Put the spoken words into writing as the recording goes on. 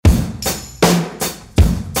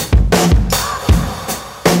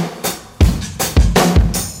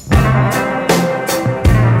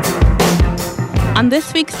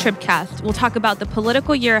this week's Tribcast, we'll talk about the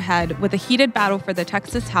political year ahead with a heated battle for the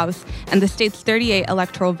Texas House and the state's 38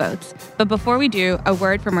 electoral votes. But before we do, a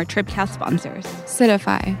word from our Tribcast sponsors.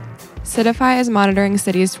 Citify. Citify is monitoring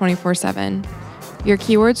cities 24/7. Your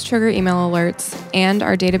keywords trigger email alerts, and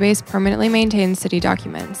our database permanently maintains city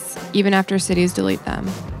documents, even after cities delete them.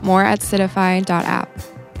 More at citify.app.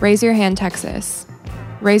 Raise Your Hand Texas.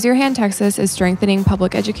 Raise Your Hand Texas is strengthening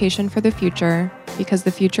public education for the future because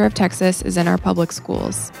the future of Texas is in our public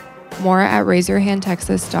schools. More at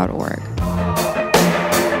raiseyourhandtexas.org. Do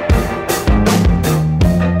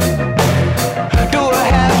I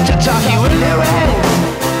have to talk you in the rain?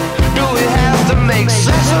 Do we have to make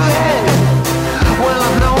sense of it? Well,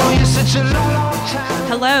 I've known you such a long time.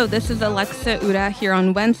 Hello, this is Alexa Ura here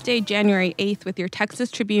on Wednesday, January 8th with your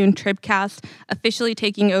Texas Tribune Tribcast, officially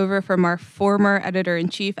taking over from our former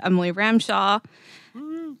editor-in-chief, Emily Ramshaw.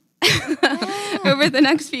 Over the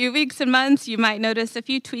next few weeks and months, you might notice a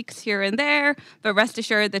few tweaks here and there, but rest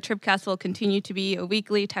assured the Tribcast will continue to be a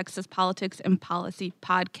weekly Texas politics and policy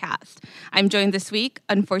podcast. I'm joined this week,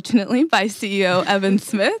 unfortunately, by CEO Evan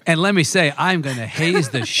Smith. And let me say, I'm going to haze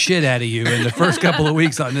the shit out of you in the first couple of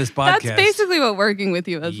weeks on this podcast. That's basically what working with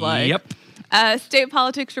you is like. Yep. State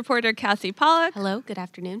politics reporter Cassie Pollock. Hello, good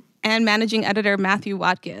afternoon. And managing editor Matthew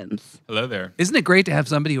Watkins. Hello there. Isn't it great to have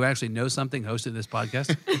somebody who actually knows something hosting this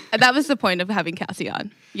podcast? That was the point of having Cassie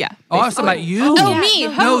on. Yeah. Oh, I was talking about you. Oh, me.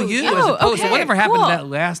 No, you. Oh, So okay, whatever happened cool. to that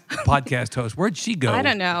last podcast host? Where'd she go? I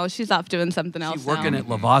don't know. She's off doing something else She working now. at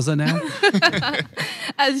Lavazza now?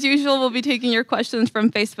 As usual, we'll be taking your questions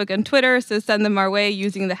from Facebook and Twitter, so send them our way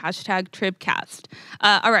using the hashtag Tribcast.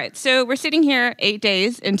 All right, so we're sitting here 8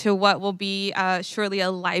 days into what will be surely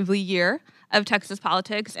a lively year of Texas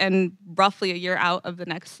politics and roughly a year out of the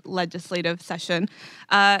next legislative session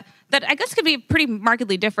that I guess could be pretty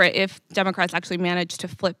markedly different if Democrats actually manage to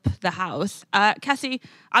flip the House. Cassie,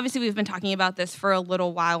 obviously we've been talking about this for a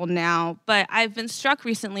little while now, but I've been struck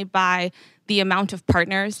recently by the amount of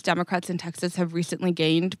partners Democrats in Texas have recently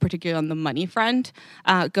gained, particularly on the money front,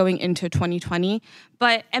 going into 2020.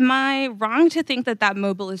 But am I wrong to think that that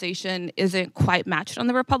mobilization isn't quite matched on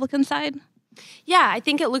the Republican side? Yeah, I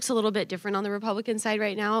think it looks a little bit different on the Republican side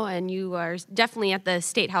right now, and you are definitely at the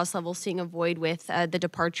state house level seeing a void with the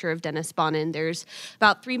departure of Dennis Bonnen. There's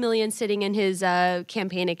about $3 million sitting in his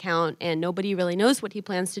campaign account, and nobody really knows what he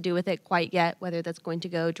plans to do with it quite yet. Whether that's going to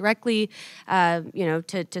go directly,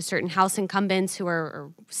 to certain House incumbents who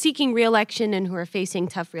are seeking reelection and who are facing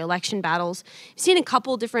tough reelection battles. I've seen a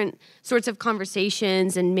couple different sorts of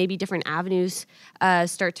conversations and maybe different avenues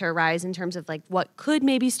start to arise in terms of like what could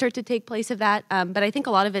maybe start to take place of that. But I think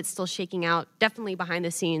a lot of it's still shaking out, definitely behind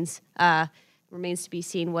the scenes. Remains to be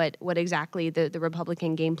seen what exactly the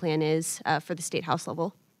Republican game plan is for the state house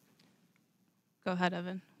level. Go ahead,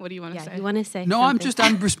 Evan. What do you want to say? You want to say No, something?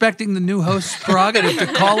 I'm respecting the new host's prerogative to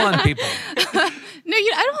call on people. No,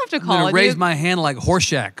 I don't have to I'm call. going to raise my hand like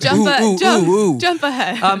Horseshack. Jump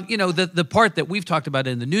ahead. The part that we've talked about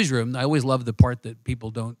in the newsroom, I always love the part that people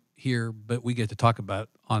don't hear, but we get to talk about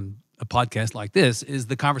on a podcast like this, is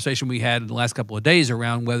the conversation we had in the last couple of days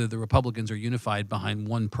around whether the Republicans are unified behind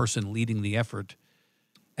one person leading the effort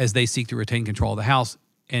as they seek to retain control of the House.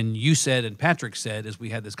 And you said, and Patrick said, as we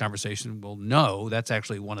had this conversation, well, no, that's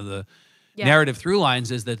actually one of the narrative through lines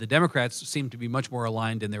is that the Democrats seem to be much more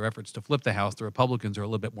aligned in their efforts to flip the House. The Republicans are a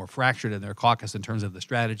little bit more fractured in their caucus in terms of the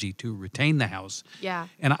strategy to retain the House. Yeah.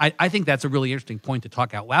 And I think that's a really interesting point to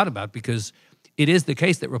talk out loud about because it is the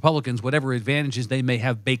case that Republicans, whatever advantages they may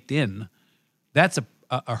have baked in, that's a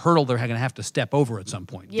hurdle they're going to have to step over at some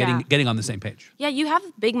point, getting on the same page. Yeah, you have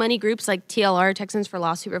big money groups like TLR, Texans for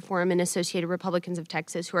Lawsuit Reform, and Associated Republicans of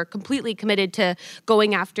Texas who are completely committed to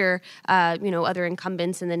going after, other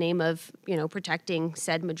incumbents in the name of, protecting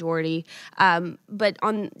said majority. But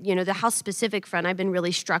on, the House-specific front, I've been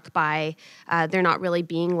really struck by there not really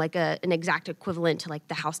being like an exact equivalent to like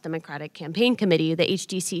the House Democratic Campaign Committee, the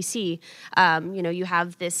HDCC. You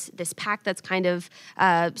have this pact that's kind of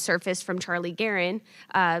surfaced from Charlie Guerin.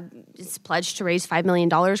 It's pledged to raise $5 million.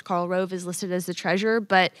 Karl Rove is listed as the treasurer,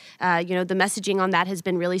 but the messaging on that has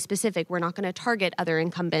been really specific. We're not going to target other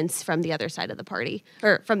incumbents from the other side of the party,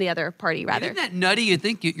 or from the other party, rather. Isn't that nutty? You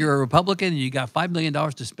think you're a Republican and you got $5 million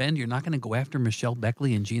to spend, you're not going to go after Michelle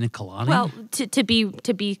Beckley and Gina Kalani? Well, to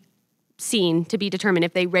be seen, to be determined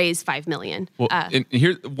if they raise $5 million. Well, and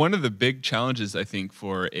here, one of the big challenges, I think,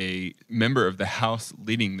 for a member of the House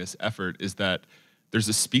leading this effort is that there's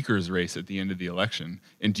a speaker's race at the end of the election.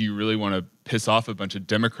 And do you really want to piss off a bunch of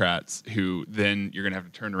Democrats who then you're going to have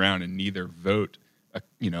to turn around and neither vote in the House or the Senate? And so I think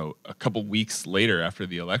a couple weeks later after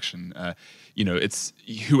the election. It's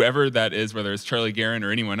whoever that is, whether it's Charlie Geren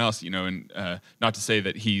or anyone else. And not to say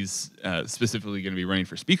that he's specifically going to be running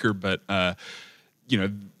for speaker, but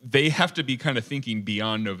they have to be kind of thinking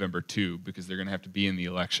beyond November 2 because they're going to have to be in the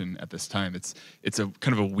election at this time. It's a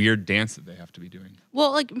kind of a weird dance that they have to be doing.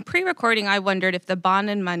 Well, like pre-recording, I wondered if the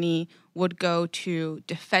Bonnen money would go to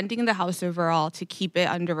defending the House overall to keep it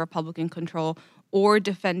under Republican control, or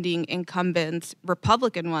defending incumbents,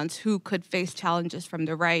 Republican ones, who could face challenges from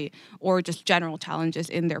the right or just general challenges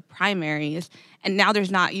in their primaries. And now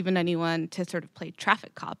there's not even anyone to sort of play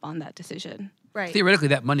traffic cop on that decision. Right. Theoretically,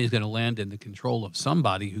 that money is going to land in the control of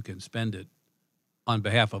somebody who can spend it on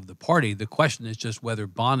behalf of the party. The question is just whether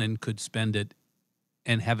Bonnen could spend it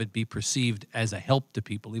and have it be perceived as a help to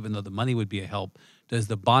people, even though the money would be a help. Does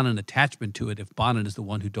the Bonnen attachment to it, if Bonnen is the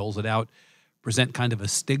one who doles it out, present kind of a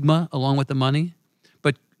stigma along with the money?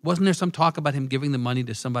 But wasn't there some talk about him giving the money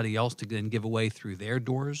to somebody else to then give away through their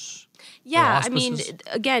doors? Yeah, I mean,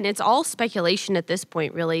 again, it's all speculation at this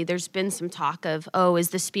point, really. There's been some talk of, is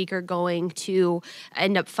the speaker going to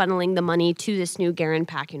end up funneling the money to this new Geren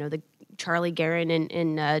PAC? The Charlie Geren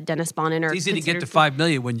and Dennis Bonnen are it's easy to get to $5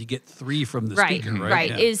 million when you get 3 from the speaker, right? Right.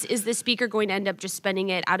 Yeah. Is the speaker going to end up just spending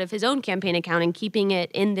it out of his own campaign account and keeping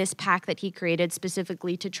it in this PAC that he created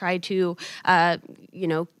specifically to try to,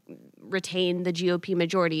 retain the GOP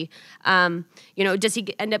majority? Does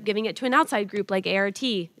he end up giving it to an outside group like ART?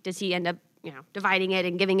 Does he end up, dividing it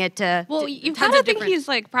and giving it to? Well, you've got to think he's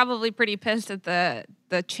like probably pretty pissed at the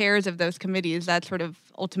chairs of those committees that sort of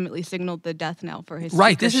ultimately signaled the death knell for his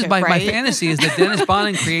right. This is my fantasy is that Dennis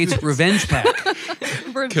Bonnen creates Revenge PAC.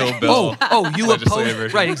 Kill Bill. You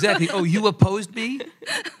opposed, right? Exactly. You opposed me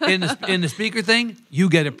in the speaker thing. You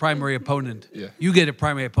get a primary opponent. Yeah. You get a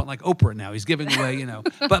primary opponent like Oprah now. He's giving away,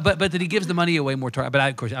 but that he gives the money away more. But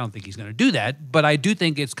of course, I don't think he's going to do that. But I do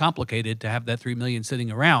think it's complicated to have that $3 million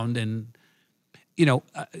sitting around. And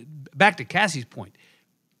back to Cassie's point,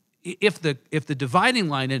 if the dividing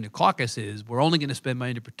line in the caucus is we're only going to spend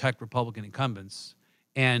money to protect Republican incumbents,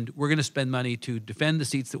 and we're going to spend money to defend the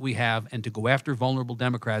seats that we have and to go after vulnerable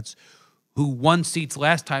Democrats who won seats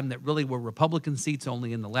last time that really were Republican seats,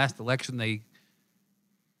 only in the last election they,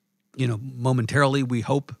 momentarily, we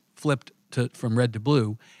hope, flipped from red to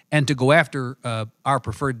blue, and to go after our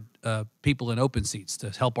preferred people in open seats to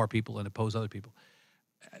help our people and oppose other people.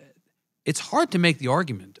 It's hard to make the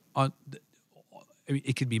argument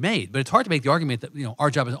it could be made, but it's hard to make the argument that our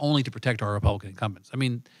job is only to protect our Republican incumbents. I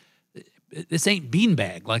mean, this ain't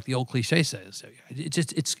beanbag like the old cliche says.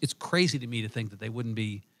 It's crazy to me to think that they wouldn't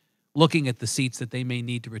be looking at the seats that they may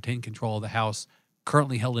need to retain control of the House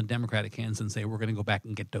currently held in Democratic hands and say we're going to go back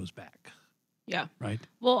and get those back. Yeah. Right.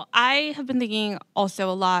 Well, I have been thinking also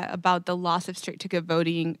a lot about the loss of straight ticket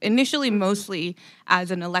voting, initially mostly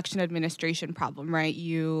as an election administration problem, right?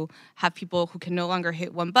 You have people who can no longer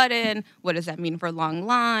hit one button. What does that mean for long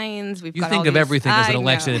lines? You think of everything as an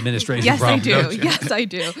election administration yes, problem. Yes, I do. Yes, I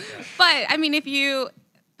do. But, I mean, if you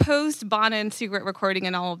post Bonnen secret recording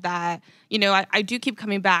and all of that, I do keep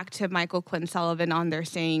coming back to Michael Quinn Sullivan on there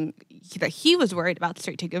saying that he was worried about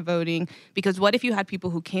straight ticket voting because what if you had people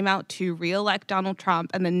who came out to reelect Donald Trump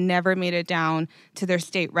and then never made it down to their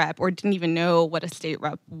state rep or didn't even know what a state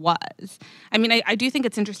rep was? I mean, I do think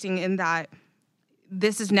it's interesting in that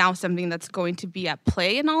this is now something that's going to be at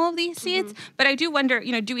play in all of these seats. Mm-hmm. But I do wonder,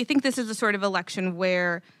 do we think this is a sort of election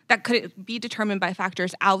where that could be determined by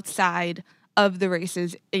factors outside of the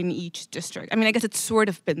races in each district? I mean, I guess it's sort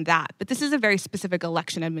of been that, but this is a very specific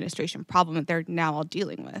election administration problem that they're now all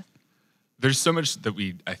dealing with. There's so much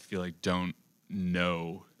that I feel like don't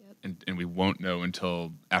know, and we won't know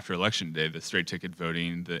until after Election Day, the straight ticket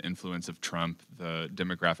voting, the influence of Trump, the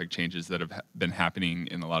demographic changes that have been happening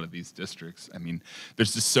in a lot of these districts. I mean,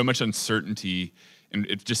 there's just so much uncertainty, and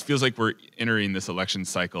it just feels like we're entering this election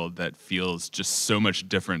cycle that feels just so much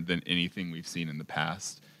different than anything we've seen in the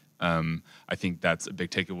past. I think that's a big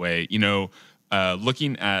takeaway.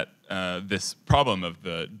 Looking at this problem of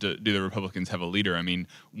do the Republicans have a leader? I mean,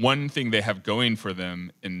 one thing they have going for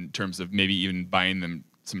them in terms of maybe even buying them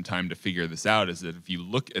some time to figure this out is that if you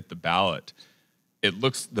look at the ballot,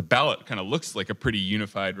 the ballot kind of looks like a pretty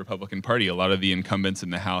unified Republican Party. A lot of the incumbents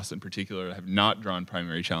in the House in particular have not drawn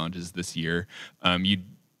primary challenges this year. You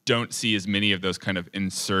don't see as many of those kind of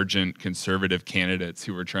insurgent conservative candidates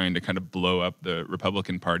who are trying to kind of blow up the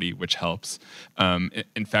Republican Party, which helps.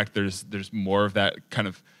 In fact, there's more of that kind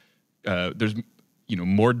of there's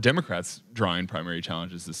more Democrats drawing primary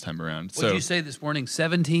challenges this time around. What did you say this morning?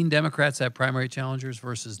 17 Democrats have primary challengers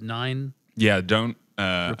versus 9. Yeah, don't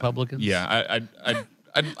Republicans. Yeah,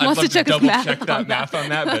 I'd Wants love to check his double math check on that math on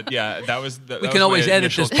that, but yeah, that was. We can always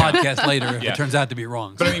edit this podcast. podcast later if Yeah. it turns out to be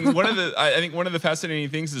wrong. But I mean, I think one of the fascinating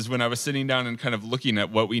things is when I was sitting down and kind of looking at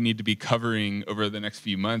what we need to be covering over the next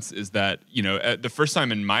few months is that, at the first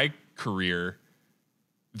time in my career,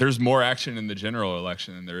 there's more action in the general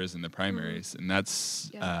election than there is in the primaries, and that's,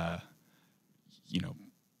 that's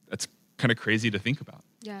kind of crazy to think about.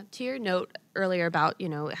 Yeah, to your note earlier about,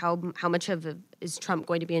 how much is Trump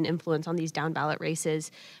going to be an influence on these down ballot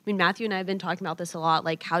races? I mean, Matthew and I have been talking about this a lot.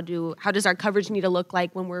 Like, how does our coverage need to look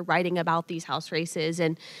like when we're writing about these House races?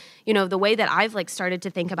 And, the way that I've started to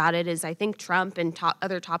think about it is I think Trump and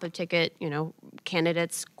other top of ticket,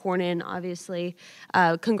 candidates, Cornyn, obviously,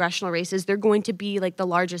 congressional races, they're going to be the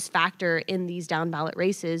largest factor in these down ballot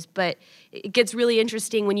races. But it gets really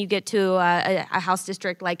interesting when you get to a House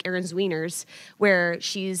district like Aaron Zwiener's, where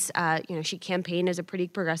she's, she campaigned as a pretty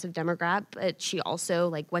progressive Democrat, but she also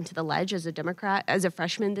went to the ledge as a Democrat, as a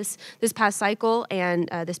freshman this past cycle and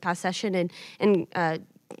this past session, and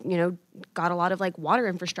got a lot of water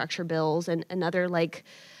infrastructure bills and other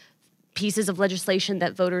pieces of legislation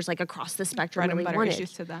that voters across the spectrum really wanted.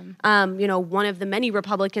 Issues to them. One of the many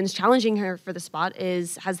Republicans challenging her for the spot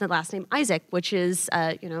has the last name Isaac, which is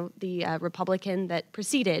the Republican that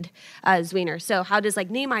preceded Zwiener. So how does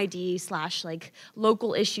name ID /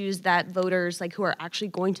 local issues that voters who are actually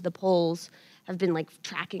going to the polls have been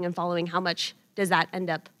tracking and following, how much does that end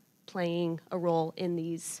up playing a role in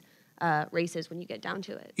these races when you get down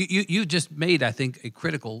to it? You just made, I think, a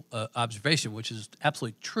critical observation, which is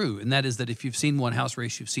absolutely true, and that is that if you've seen one House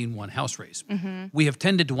race, you've seen one House race. Mm-hmm. We have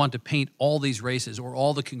tended to want to paint all these races or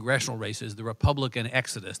all the congressional races, the Republican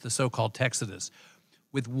exodus, the so-called Texodus,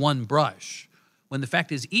 with one brush, when the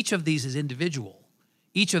fact is each of these is individual.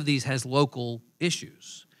 Each of these has local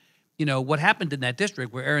issues. What happened in that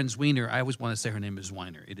district where Aaron Zwiener, I always want to say her name is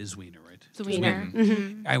Zwiener. It is Zwiener, right? Zwiener.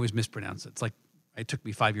 Mm-hmm. I always mispronounce it. It's it took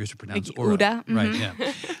me 5 years to pronounce Uda. Ura. Right, yeah.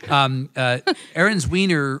 Aaron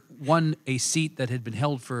Zwiener won a seat that had been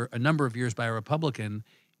held for a number of years by a Republican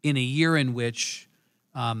in a year in which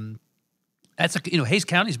Hays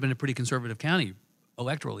County's been a pretty conservative county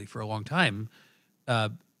electorally for a long time.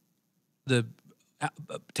 The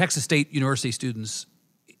Texas State University students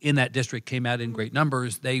in that district came out in great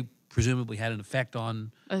numbers. They presumably had an effect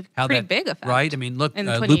on how pretty big effect. Right? I mean, look, In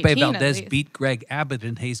Lupe 2018 at Valdez least. beat Greg Abbott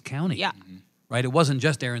in Hays County. Yeah. Right? It wasn't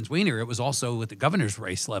just Aaron Zwiener. It was also at the governor's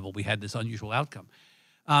race level we had this unusual outcome.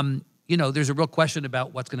 There's a real question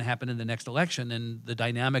about what's going to happen in the next election and the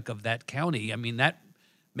dynamic of that county. I mean, that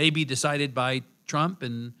may be decided by Trump,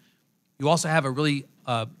 and you also have a really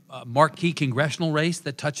marquee congressional race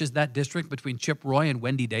that touches that district between Chip Roy and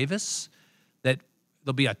Wendy Davis, that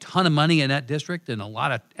there'll be a ton of money in that district and a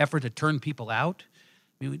lot of effort to turn people out.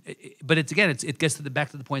 I mean, but it gets back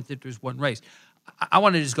to the point that there's one race. I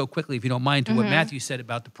want to just go quickly, if you don't mind, to what Matthew said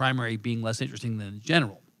about the primary being less interesting than the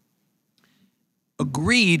general.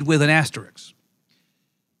 Agreed with an asterisk.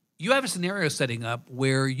 You have a scenario setting up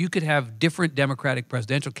where you could have different Democratic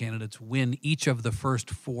presidential candidates win each of the first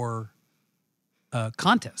four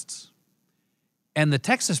contests. And the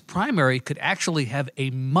Texas primary could actually have a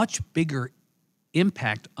much bigger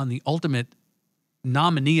impact on the ultimate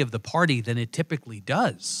nominee of the party than it typically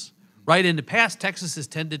does. Right? In the past, Texas has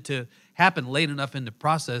tended to happen late enough in the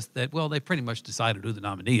process that, well, they pretty much decided who the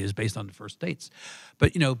nominee is based on the first states.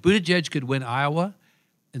 But, Buttigieg could win Iowa,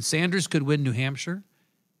 and Sanders could win New Hampshire.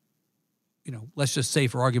 Let's just say,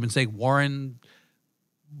 for argument's sake, Warren,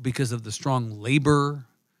 because of the strong labor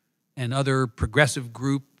and other progressive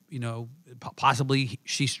group, possibly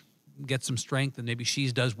she gets some strength and maybe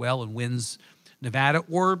she does well and wins Nevada,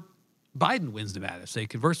 or Biden wins Nevada, say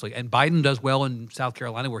conversely, and Biden does well in South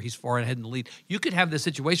Carolina where he's far ahead in the lead. You could have this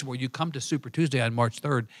situation where you come to Super Tuesday on March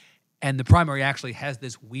 3rd and the primary actually has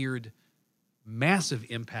this weird, massive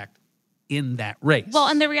impact in that race. Well,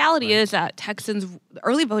 and the reality is that Texans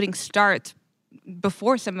early voting starts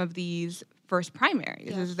before some of these first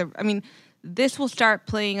primaries. Yeah. This will start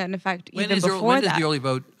playing an effect when even before when that. does the early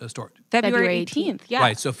vote start? February 18th. Yeah.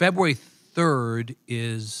 Right, so February 3rd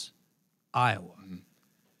is Iowa.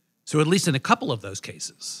 So at least in a couple of those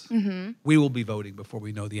cases, we will be voting before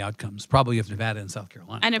we know the outcomes, probably of Nevada and South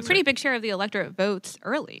Carolina. And a pretty big share of the electorate votes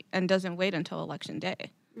early and doesn't wait until Election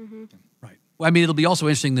Day. Right. Well, it'll be also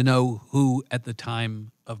interesting to know who at the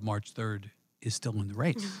time of March 3rd is still in the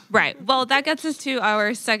race. Right. Well, that gets us to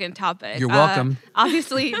our second topic. You're welcome.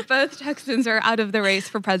 Obviously, both Texans are out of the race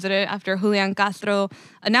for president after Julian Castro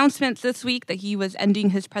announcements this week that he was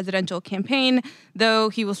ending his presidential campaign, though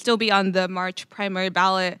he will still be on the March primary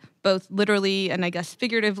ballot, both literally and I guess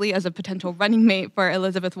figuratively as a potential running mate for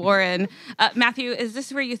Elizabeth Warren. Matthew, is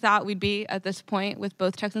this where you thought we'd be at this point with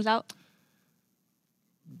both Texans out?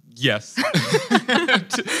 Yes.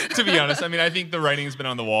 to be honest, I mean, I think the writing's been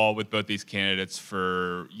on the wall with both these candidates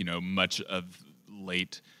for, much of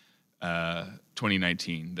late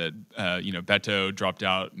 2019 that, Beto dropped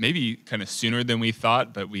out maybe kind of sooner than we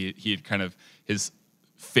thought, but he had kind of, his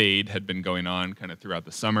fade had been going on kind of throughout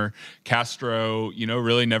the summer. Castro,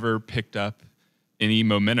 really never picked up any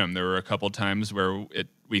momentum. There were a couple times where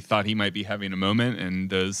we thought he might be having a moment, and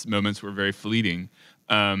those moments were very fleeting.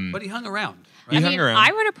 But he hung around. He hung around.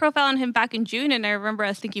 I wrote a profile on him back in June, and I remember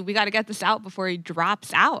us thinking, we got to get this out before he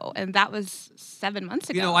drops out. And that was 7 months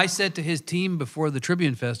ago. I said to his team before the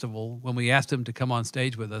Tribune Festival, when we asked him to come on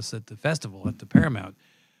stage with us at the festival, at the Paramount,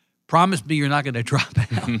 promise me you're not going to drop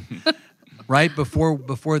out. Right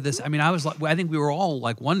before this. I mean, I think we were all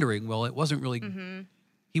like wondering, well, it wasn't really,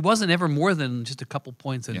 he wasn't ever more than just a couple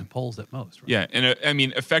points in the polls at most. Right? Yeah, and I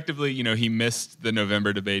mean, effectively, he missed the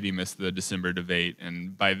November debate, he missed the December debate,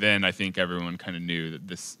 and by then I think everyone kind of knew that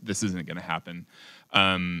this isn't going to happen.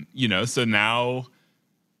 So now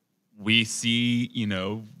we see,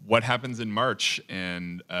 what happens in March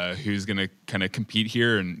and who's going to kind of compete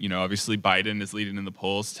here. And, obviously Biden is leading in the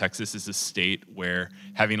polls. Texas is a state where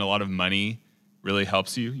having a lot of money really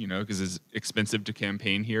helps you, because it's expensive to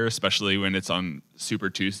campaign here, especially when it's on Super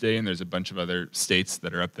Tuesday and there's a bunch of other states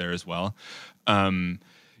that are up there as well.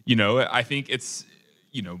 I think it's,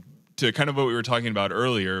 to kind of what we were talking about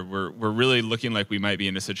earlier, we're really looking like we might be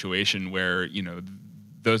in a situation where,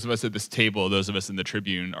 those of us at this table, those of us in the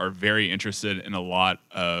Tribune are very interested in a lot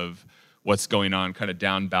of what's going on kind of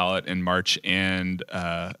down ballot in March and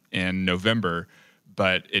November.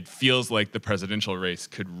 But it feels like the presidential race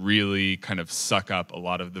could really kind of suck up a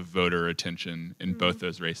lot of the voter attention in both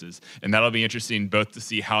those races. And that'll be interesting both to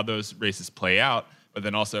see how those races play out, but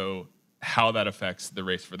then also how that affects the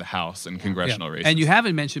race for the House and congressional races. And you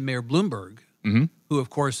haven't mentioned Mayor Bloomberg, who, of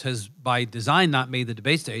course, has by design not made the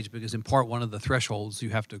debate stage because in part one of the thresholds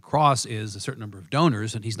you have to cross is a certain number of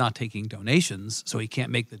donors, and he's not taking donations, so he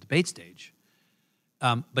can't make the debate stage.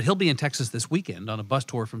 But he'll be in Texas this weekend on a bus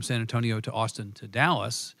tour from San Antonio to Austin to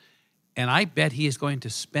Dallas. And I bet he is going to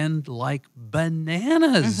spend like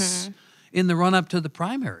bananas in the run-up to the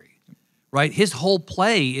primary, right? His whole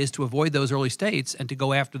play is to avoid those early states and to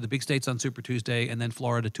go after the big states on Super Tuesday and then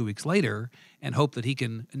Florida 2 weeks later and hope that he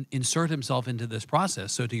can insert himself into this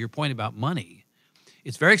process. So to your point about money,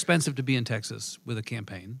 it's very expensive to be in Texas with a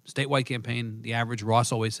campaign. Statewide campaign, the average,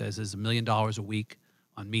 Ross always says, is $1 million a week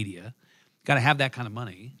on media. Got to have that kind of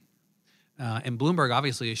money. And Bloomberg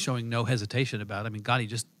obviously is showing no hesitation about it. I mean, God, he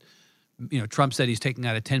just, Trump said he's taking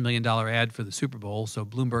out a $10 million ad for the Super Bowl. So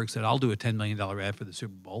Bloomberg said, I'll do a $10 million ad for the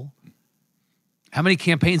Super Bowl. How many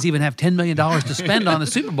campaigns even have $10 million to spend on a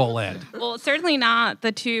Super Bowl ad? Well, certainly not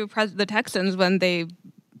the Texans when they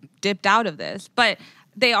dipped out of this. But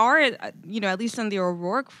they are, at least on the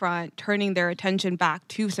O'Rourke front, turning their attention back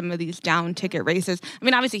to some of these down ticket races. I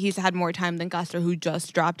mean, obviously he's had more time than Castro, who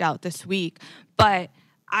just dropped out this week. But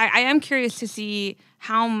I am curious to see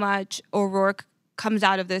how much O'Rourke comes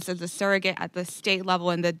out of this as a surrogate at the state level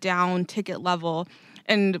and the down ticket level,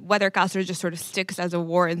 and whether Castro just sort of sticks as a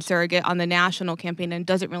Warren surrogate on the national campaign and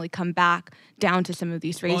doesn't really come back down to some of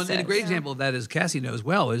these races. Well, and a great example of that, as Cassie knows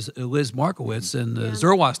well, is Liz Markowitz in the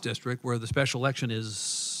Zerwas district, where the special election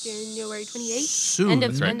is January 28th? soon. End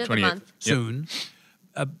of the month. Soon.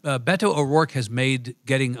 Beto O'Rourke has made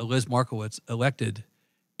getting Liz Markowitz elected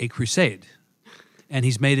a crusade. And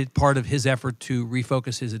he's made it part of his effort to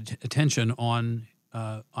refocus his attention on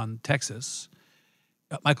Texas.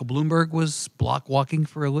 Michael Bloomberg was block walking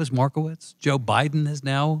for Liz Markowitz. Joe Biden is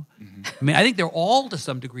now. I mean, I think they're all to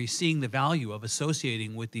some degree seeing the value of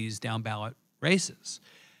associating with these down ballot races.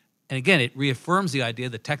 And again, it reaffirms the idea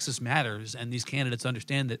that Texas matters, and these candidates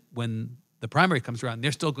understand that when the primary comes around,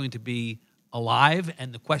 they're still going to be alive,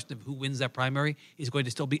 and the question of who wins that primary is going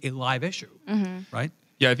to still be a live issue, right?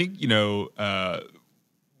 Yeah, I think,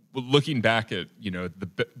 looking back at,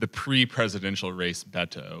 the pre-presidential race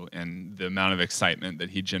Beto and the amount of excitement that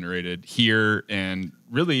he generated here and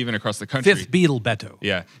really even across the country. Fifth Beatle Beto.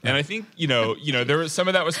 Yeah. And I think, there was some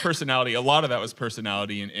of that was personality. A lot of that was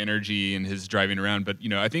personality and energy and his driving around. But,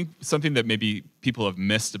 I think something that maybe people have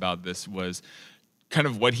missed about this was kind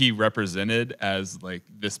of what he represented as like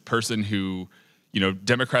this person who,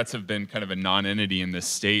 Democrats have been kind of a non-entity in this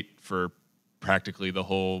state for practically the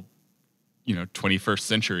whole, 21st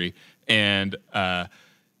century. And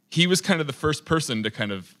he was kind of the first person to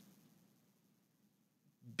kind of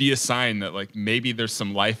be a sign that like maybe there's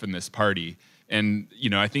some life in this party. And,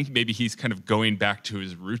 I think maybe he's kind of going back to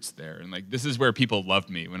his roots there. And like, this is where people loved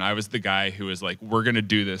me when I was the guy who was like, we're going to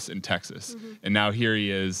do this in Texas. And now here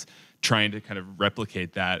he is trying to kind of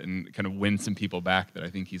replicate that and kind of win some people back that I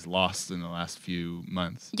think he's lost in the last few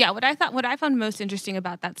months. Yeah, what I found most interesting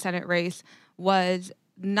about that Senate race was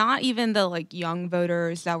not even the like young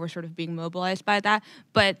voters that were sort of being mobilized by that,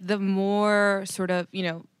 but the more sort of,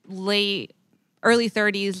 early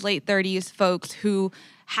 30s, late 30s folks who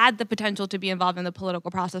had the potential to be involved in the political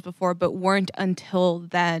process before, but weren't until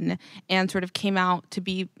then, and sort of came out to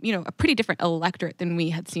be, a pretty different electorate than we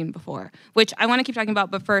had seen before, which I want to keep talking about.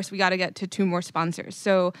 But first, we got to get to two more sponsors.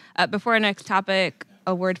 So before our next topic,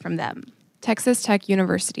 a word from them. Texas Tech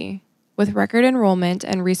University. With record enrollment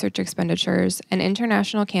and research expenditures, an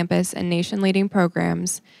international campus, and nation-leading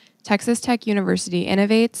programs, Texas Tech University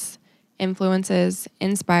innovates, influences,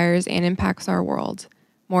 inspires, and impacts our world.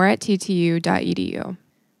 More at ttu.edu.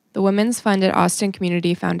 The Women's Fund at Austin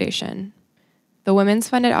Community Foundation. The Women's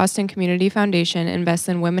Fund at Austin Community Foundation invests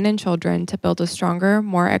in women and children to build a stronger,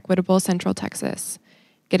 more equitable Central Texas.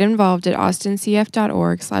 Get involved at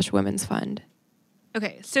austincf.org/women's fund.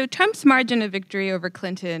 Okay, so Trump's margin of victory over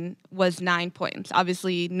Clinton was 9 points.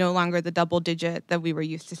 Obviously, no longer the double digit that we were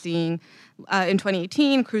used to seeing. In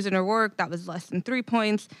 2018, Cruz and O'Rourke, that was less than 3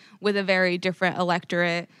 points with a very different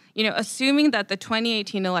electorate. Assuming that the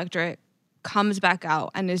 2018 electorate comes back out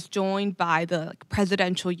and is joined by the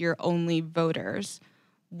presidential year only voters,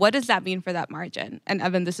 what does that mean for that margin? And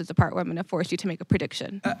Evan, this is the part where I'm going to force you to make a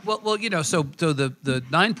prediction. So the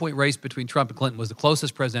 9-point race between Trump and Clinton was the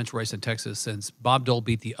closest presidential race in Texas since Bob Dole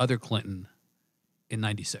beat the other Clinton in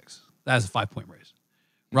 96. That was a 5-point race.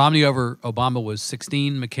 Romney over Obama was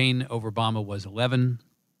 16. McCain over Obama was 11.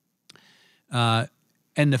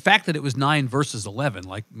 And the fact that it was 9 versus 11,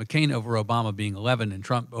 like McCain over Obama being 11 and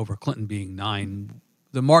Trump over Clinton being 9,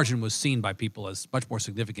 the margin was seen by people as much more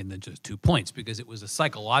significant than just 2 points because it was a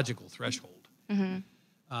psychological threshold.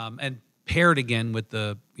 And paired again with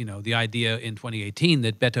the idea in 2018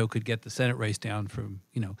 that Beto could get the Senate race down from,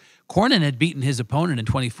 Cornyn had beaten his opponent in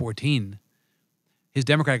 2014, his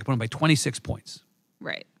Democratic opponent, by 26 points.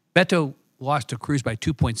 Right. Beto lost to Cruz by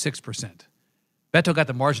 2.6%. Beto got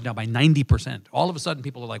the margin down by 90%. All of a sudden,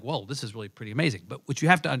 people are like, whoa, this is really pretty amazing. But what you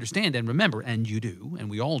have to understand and remember, and you do, and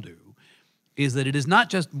we all do, is that it is not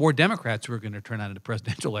just more Democrats who are going to turn out in the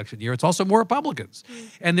presidential election year. It's also more Republicans.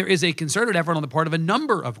 And there is a concerted effort on the part of a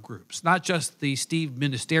number of groups, not just the Steve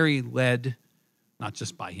Ministeri-led, not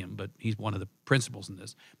just by him, but he's one of the principals in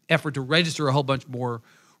this, effort to register a whole bunch more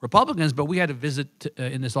Republicans. But we had a visit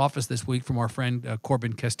in this office this week from our friend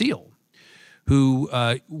Corbin Castile, who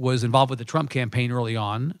was involved with the Trump campaign early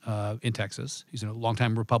on in Texas. He's a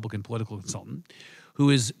longtime Republican political consultant, who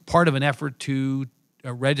is part of an effort to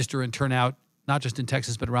register and turn out, not just in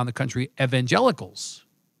Texas, but around the country, evangelicals.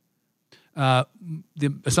 The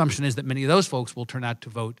assumption is that many of those folks will turn out to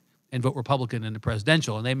vote Republican in the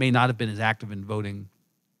presidential, and they may not have been as active in voting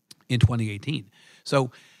in 2018.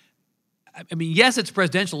 So, I mean, yes, it's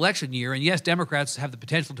presidential election year, and yes, Democrats have the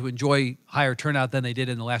potential to enjoy higher turnout than they did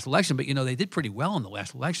in the last election, but, they did pretty well in the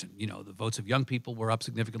last election. The votes of young people were up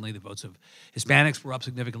significantly, the votes of Hispanics were up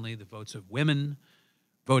significantly, the votes of women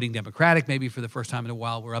voting Democratic maybe for the first time in a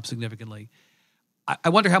while were up significantly. I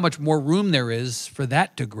wonder how much more room there is for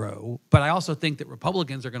that to grow, but I also think that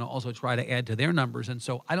Republicans are going to also try to add to their numbers, and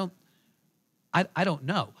so I don't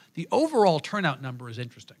know. The overall turnout number is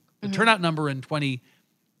interesting. The turnout number in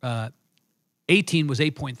 2018 was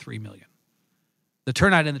 8.3 million. The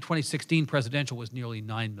turnout in the 2016 presidential was nearly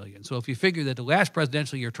 9 million. So if you figure that the last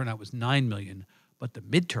presidential year turnout was 9 million, but the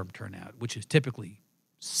midterm turnout, which is typically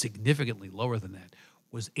significantly lower than that,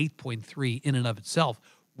 was 8.3 in and of itself,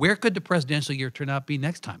 where could the presidential year turnout be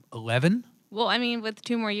next time? 11? Well, I mean, with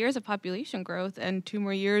 2 more years of population growth and 2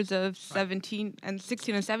 more years of 16 and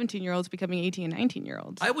 17-year-olds becoming 18 and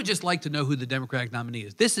 19-year-olds. I would just like to know who the Democratic nominee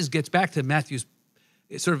is. This gets back to Matthew's,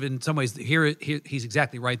 sort of in some ways, here he's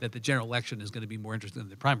exactly right that the general election is going to be more interesting than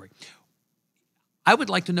the primary. I would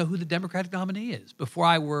like to know who the Democratic nominee is before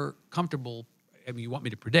I were comfortable. I mean, you want me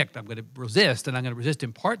to predict. I'm going to resist, and I'm going to resist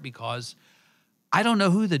in part because I don't know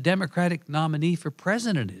who the Democratic nominee for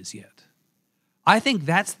president is yet. I think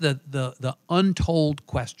that's the untold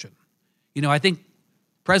question. I think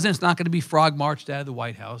president's not going to be frog marched out of the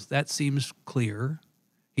White House. That seems clear.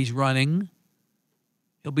 He's running.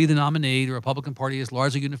 He'll be the nominee. The Republican Party is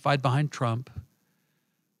largely unified behind Trump.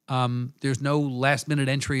 There's no last-minute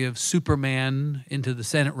entry of Superman into the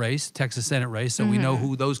Senate race, Texas Senate race, so we know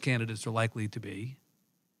who those candidates are likely to be.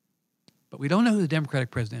 But we don't know who the Democratic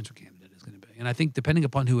presidential candidate is going to be. And I think depending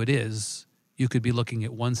upon who it is, you could be looking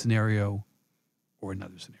at one scenario or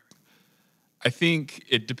another scenario. I think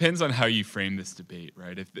it depends on how you frame this debate,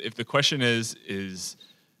 right? If the question is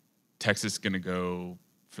Texas going to go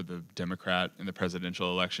for the Democrat in the presidential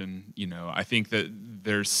election, I think that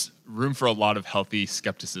there's room for a lot of healthy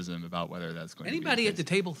skepticism about whether that's going to be Anybody the at the case.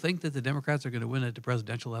 table think that the Democrats are going to win at the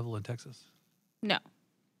presidential level in Texas? No.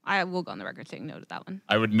 I will go on the record saying no to that one.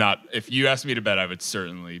 I would not. If you asked me to bet, I would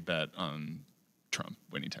certainly bet on Trump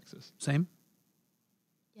winning Texas. Same?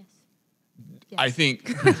 Yes. I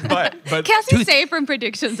think, but Cassie safe from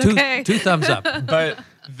predictions, okay? Two thumbs up. but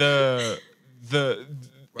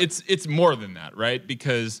it's more than that, right?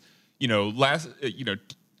 Because in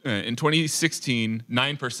 2016,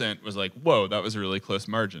 9% was like, whoa, that was a really close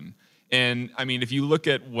margin. And I mean, if you look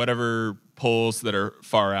at whatever polls that are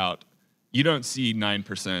far out, you don't see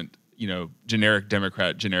 9%, generic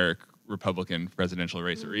Democrat, generic Republican presidential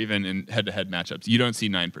race, or even in head-to-head matchups. You don't see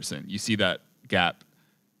 9%. You see that gap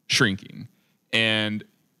shrinking. And,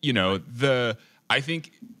 I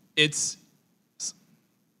think it's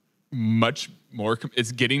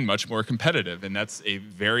it's getting much more competitive, and that's a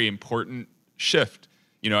very important shift.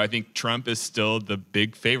 I think Trump is still the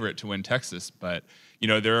big favorite to win Texas, but,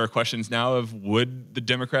 there are questions now of would the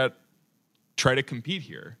Democrat try to compete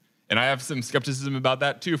here? And I have some skepticism about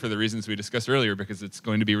that, too, for the reasons we discussed earlier, because it's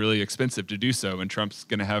going to be really expensive to do so, and Trump's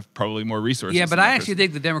going to have probably more resources. Yeah, but I actually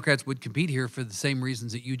think the Democrats would compete here for the same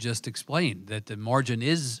reasons that you just explained, that the margin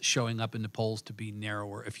is showing up in the polls to be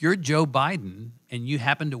narrower. If you're Joe Biden and you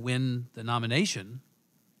happen to win the nomination,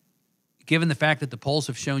 given the fact that the polls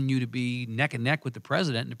have shown you to be neck and neck with the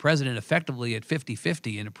president, and the president effectively at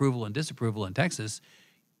 50-50 in approval and disapproval in Texas,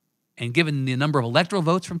 and given the number of electoral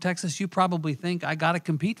votes from Texas, you probably think I got to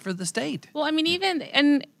compete for the state. Well, I mean,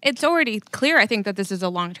 and it's already clear, I think, that this is a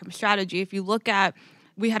long-term strategy. If you look at,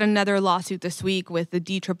 we had another lawsuit this week with the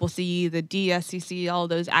DCCC, the DSCC, all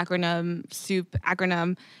those acronym,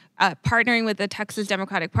 partnering with the Texas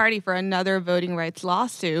Democratic Party for another voting rights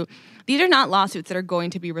lawsuit. These are not lawsuits that are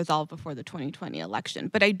going to be resolved before the 2020 election.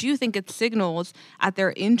 But I do think it signals at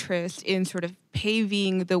their interest in sort of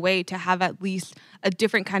paving the way to have at least a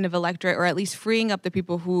different kind of electorate, or at least freeing up the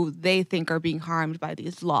people who they think are being harmed by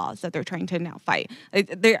these laws that they're trying to now fight.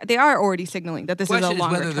 They are already signaling that this is a longer term. The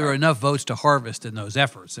question is whether there are enough votes to harvest in those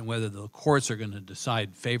efforts, and whether the courts are going to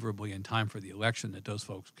decide favorably in time for the election that those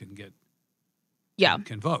folks can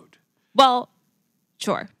vote. Well,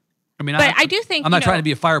 sure. I mean, but I do think I'm not trying to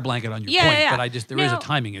be a fire blanket on your point, but there is a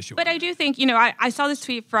timing issue. But I do think, I saw this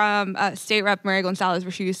tweet from State Rep Mary Gonzalez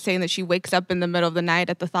where she was saying that she wakes up in the middle of the night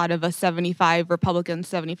at the thought of a 75 Republican,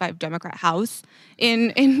 75 Democrat House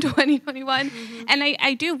in 2021. Mm-hmm. And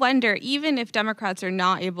I do wonder, even if Democrats are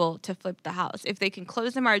not able to flip the House, if they can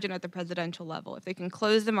close the margin at the presidential level, if they can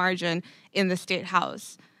close the margin in the state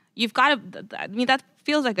House, you've got to, that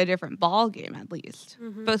feels like a different ball game, at least,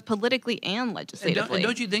 both politically and legislatively. And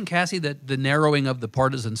don't you think, Cassie, that the narrowing of the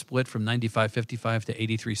partisan split from 95-55 to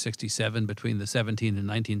 83-67 between the 17 and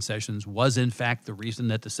 19 sessions was, in fact, the reason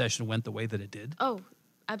that the session went the way that it did? Oh,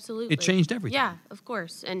 absolutely. It changed everything. Yeah, of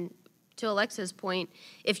course. And to Alexa's point,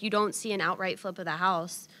 if you don't see an outright flip of the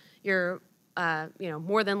House, you're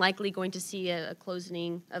more than likely going to see a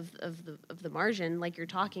closing of the margin like you're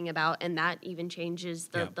talking about, and that even changes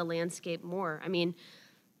the landscape more. I mean,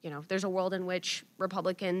 there's a world in which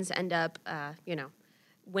Republicans end up,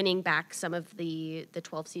 winning back some of the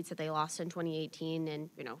 12 seats that they lost in 2018, and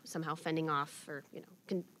somehow fending off or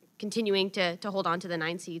continuing to hold on to the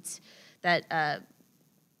 9 seats that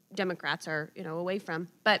Democrats are away from.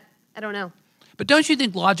 But I don't know. But don't you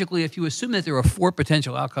think logically, if you assume that there are 4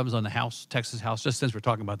 potential outcomes on the House, Texas House, just since we're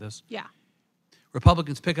talking about this,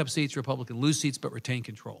 Republicans pick up seats, Republicans lose seats but retain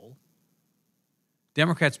control.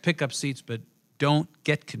 Democrats pick up seats but don't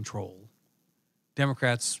get control.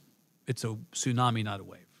 Democrats, it's a tsunami, not a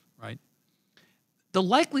wave, right? The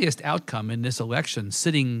likeliest outcome in this election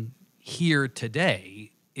sitting here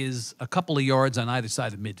today is a couple of yards on either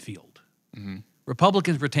side of midfield. Mm-hmm.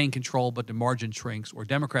 Republicans retain control, but the margin shrinks, or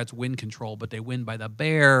Democrats win control, but they win by the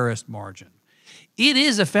barest margin. It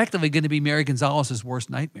is effectively going to be Mary Gonzalez's worst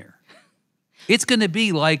nightmare. It's going to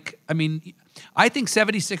be like, I think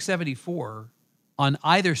 76-74 on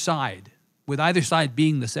either side, with either side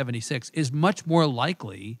being the 76, is much more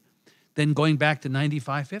likely than going back to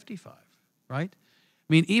 95-55, right?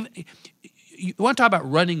 Even you want to talk about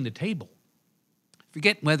running the table.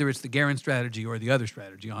 Forget whether it's the Garin strategy or the other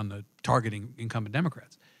strategy on the targeting incumbent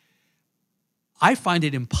Democrats. I find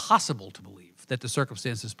it impossible to believe that the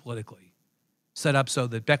circumstances politically set up so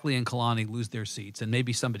that Beckley and Kalani lose their seats, and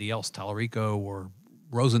maybe somebody else, Tallarico or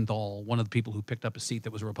Rosenthal, one of the people who picked up a seat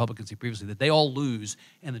that was a Republican seat previously, that they all lose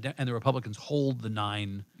and the Republicans hold the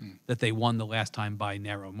 9 that they won the last time by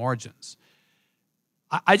narrow margins.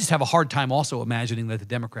 I just have a hard time also imagining that the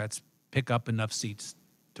Democrats pick up enough seats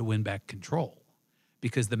to win back control,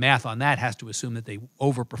 because the math on that has to assume that they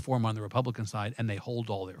overperform on the Republican side and they hold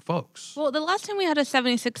all their folks. Well, the last time we had a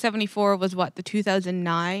 76-74 was what, the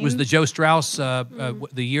 2009? Was the Joe Strauss, the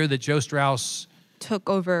year that Joe Strauss took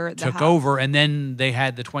over the House. and then they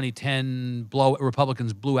had the 2010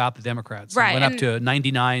 Republicans blew out the Democrats. Right. It went up to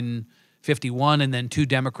 99-51, and then 2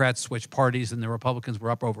 Democrats switched parties, and the Republicans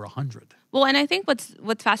were up over 100. Well, and I think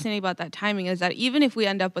what's fascinating about that timing is that even if we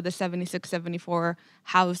end up with a 76-74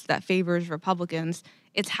 House that favors Republicans,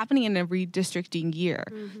 it's happening in a redistricting year.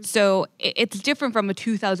 So it's different from a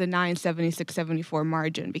 2009 76-74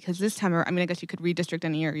 margin, because this time, I guess you could redistrict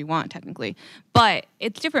any year you want technically, but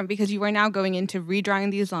it's different because you are now going into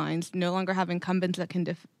redrawing these lines, no longer have incumbents that can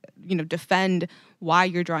defend why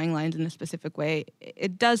you're drawing lines in a specific way.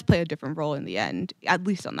 It does play a different role in the end, at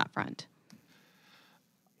least on that front.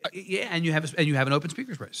 Yeah, and you have an open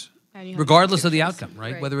speakers race, regardless of the outcome,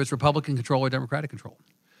 right? Whether it's Republican control or Democratic control.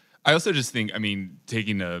 I also just think,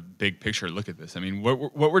 taking a big picture look at this,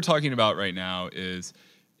 what we're talking about right now is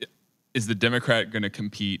the Democrat going to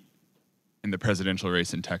compete in the presidential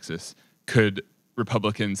race in Texas? Could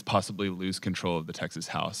Republicans possibly lose control of the Texas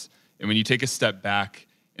House? And when you take a step back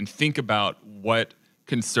and think about what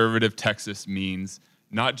conservative Texas means,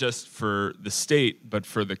 not just for the state, but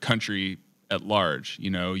for the country at large.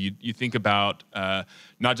 You think about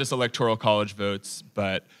not just electoral college votes,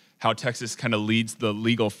 but how Texas kind of leads the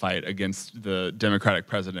legal fight against the Democratic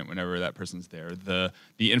president whenever that person's there. The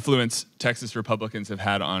influence Texas Republicans have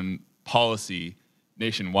had on policy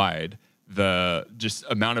nationwide, the just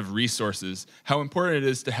amount of resources, how important it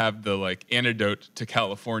is to have the antidote to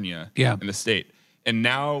California in the state. And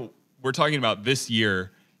now we're talking about this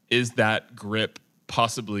year, is that grip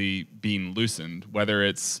possibly being loosened, whether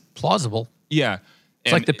it's plausible. Yeah.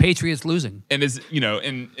 It's like the Patriots losing. And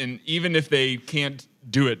and even if they can't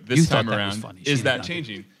do it this time around, is that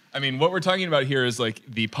changing? What we're talking about here is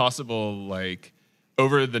the possible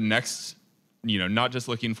over the next, not just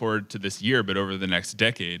looking forward to this year, but over the next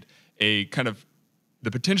decade, a kind of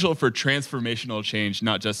the potential for transformational change,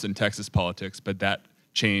 not just in Texas politics, but that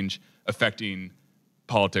change affecting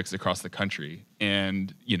politics across the country.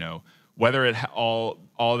 And, whether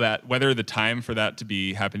whether the time for that to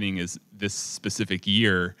be happening is this specific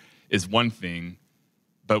year is one thing,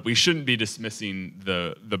 but we shouldn't be dismissing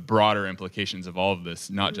the broader implications of all of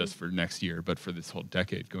this, not just for next year, but for this whole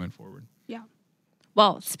decade going forward. Yeah.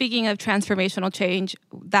 Well, speaking of transformational change,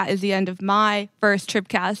 that is the end of my first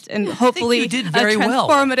Tribcast, and hopefully you did very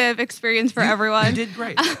transformative experience for everyone. You did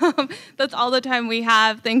great. That's all the time we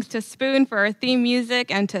have. Thanks to Spoon for our theme music,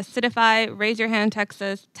 and to Citify, Raise Your Hand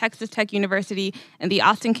Texas, Texas Tech University, and the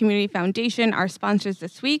Austin Community Foundation, our sponsors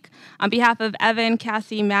this week. On behalf of Evan,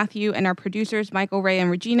 Cassie, Matthew, and our producers, Michael, Ray, and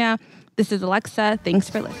Regina, this is Alexa. Thanks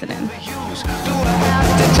for listening.